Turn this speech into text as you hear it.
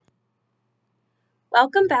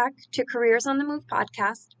Welcome back to Careers on the Move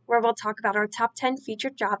podcast, where we'll talk about our top 10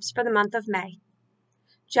 featured jobs for the month of May.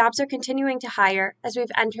 Jobs are continuing to hire as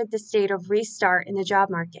we've entered the state of restart in the job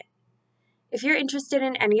market. If you're interested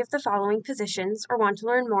in any of the following positions or want to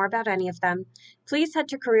learn more about any of them, please head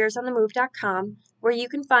to careersonthemove.com, where you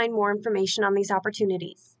can find more information on these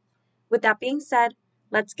opportunities. With that being said,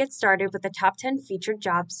 let's get started with the top 10 featured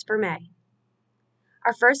jobs for May.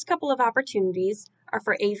 Our first couple of opportunities are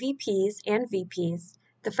for AVPs and VPs,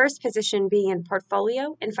 the first position being in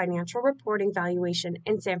portfolio and financial reporting valuation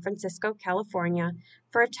in San Francisco, California,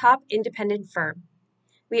 for a top independent firm.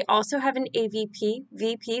 We also have an AVP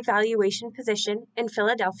VP valuation position in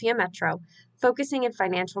Philadelphia Metro, focusing in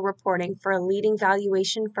financial reporting for a leading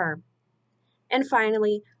valuation firm. And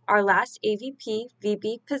finally, our last AVP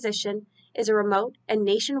VP position is a remote and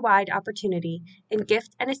nationwide opportunity in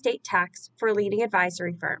gift and estate tax for a leading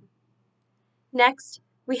advisory firm. Next,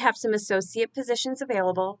 we have some associate positions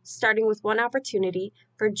available, starting with one opportunity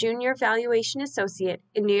for junior valuation associate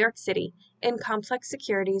in New York City in complex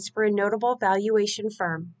securities for a notable valuation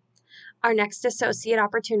firm. Our next associate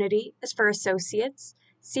opportunity is for associates,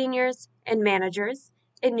 seniors, and managers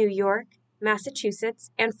in New York, Massachusetts,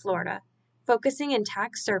 and Florida, focusing in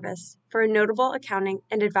tax service for a notable accounting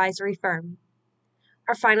and advisory firm.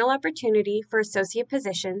 Our final opportunity for associate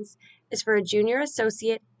positions is for a junior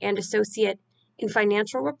associate and associate in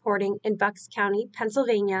financial reporting in Bucks County,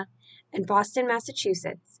 Pennsylvania, and Boston,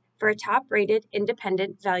 Massachusetts, for a top-rated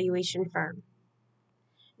independent valuation firm.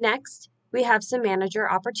 Next, we have some manager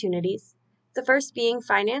opportunities, the first being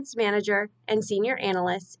finance manager and senior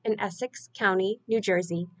analyst in Essex County, New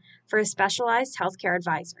Jersey, for a specialized healthcare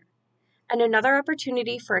advisor, and another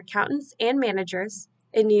opportunity for accountants and managers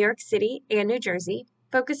in New York City and New Jersey,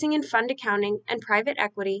 focusing in fund accounting and private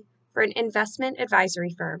equity for an investment advisory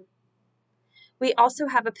firm. We also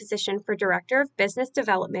have a position for Director of Business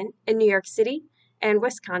Development in New York City and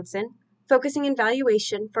Wisconsin, focusing in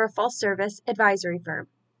valuation for a full-service advisory firm.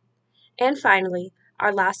 And finally,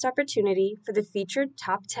 our last opportunity for the featured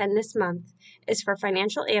top 10 this month is for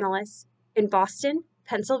financial analysts in Boston,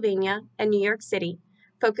 Pennsylvania, and New York City,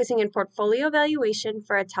 focusing in portfolio valuation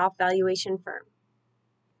for a top valuation firm.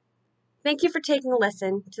 Thank you for taking a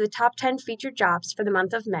listen to the top 10 featured jobs for the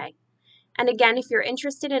month of May. And again, if you're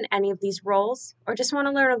interested in any of these roles or just want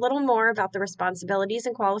to learn a little more about the responsibilities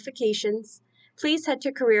and qualifications, please head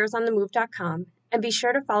to careersonthemove.com and be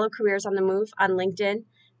sure to follow Careers on the Move on LinkedIn,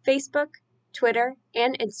 Facebook, Twitter,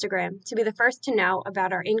 and Instagram to be the first to know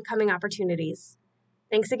about our incoming opportunities.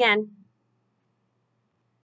 Thanks again.